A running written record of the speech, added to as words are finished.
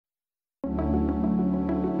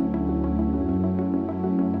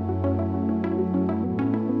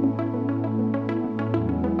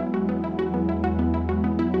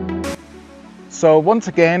So once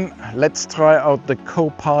again, let's try out the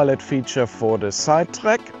CoPilot feature for the side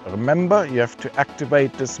track. Remember, you have to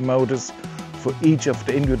activate this modus for each of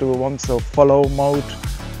the individual ones. So follow mode,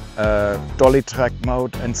 dolly track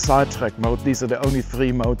mode and side track mode. These are the only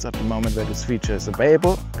 3 modes at the moment where this feature is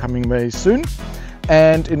available, coming very soon.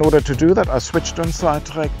 And in order to do that, I switched on side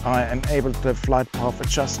track, I enabled the flight path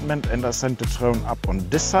adjustment, and I sent the drone up on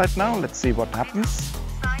this side now. Let's see what happens.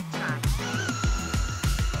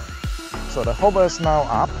 So the hover is now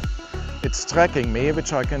up, it's tracking me,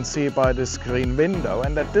 which I can see by the screen window,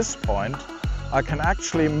 and at this point I can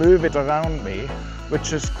actually move it around me,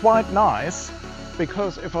 which is quite nice,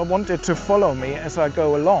 because if I wanted to follow me as I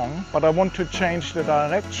go along, but I want to change the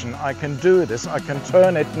direction, I can do this. I can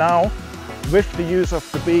turn it now with the use of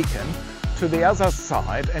the beacon to the other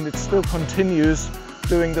side, and it still continues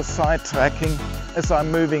doing the side tracking as I'm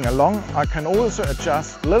moving along. I can also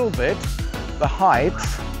adjust a little bit the height.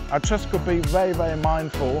 I just could be very, very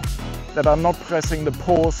mindful that I'm not pressing the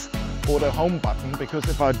pause or the home button, because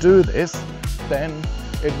if I do this, then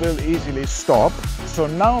it will easily stop. So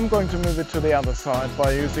now I'm going to move it to the other side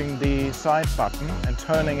by using the side button and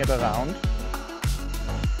turning it around.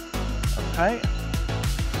 Okay,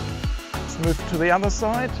 let's move to the other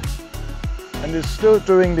side. And it's still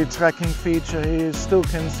doing the tracking feature here. You still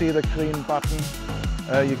can see the green button.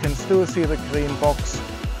 You can still see the green box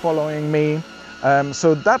following me.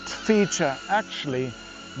 So that feature actually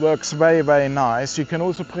works very, very nice. You can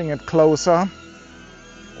also bring it closer,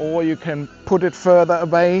 or you can put it further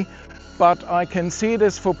away. But I can see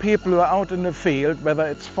this for people who are out in the field, whether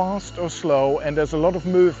it's fast or slow and there's a lot of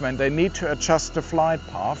movement, they need to adjust the flight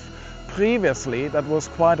path. Previously, that was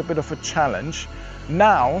quite a bit of a challenge.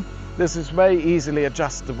 Now, this is very easily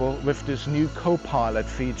adjustable with this new CoPilot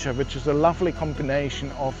feature, which is a lovely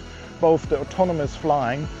combination of both the autonomous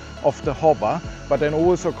flying of the hover, but then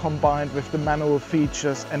also combined with the manual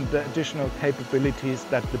features and the additional capabilities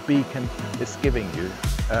that the beacon is giving you.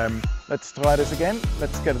 Let's try this again.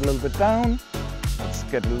 Let's get a little bit down, let's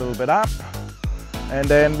get a little bit up, and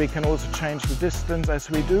then we can also change the distance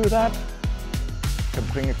as we do that. You can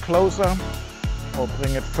bring it closer or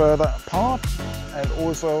bring it further apart, and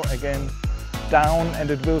also again down,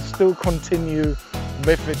 and it will still continue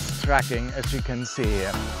with its tracking, as you can see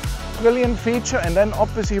here. Brilliant feature. And then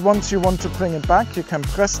obviously once you want to bring it back, you can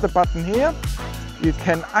press the button here, you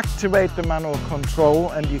can activate the manual control,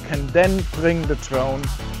 and you can then bring the drone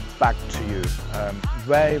back to you.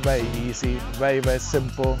 Very, very easy, very, very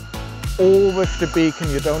simple. All with the beacon.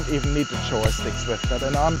 You don't even need the joysticks with that,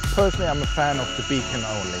 and I'm personally a fan of the beacon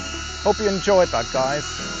only. Hope you enjoyed that,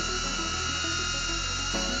 guys.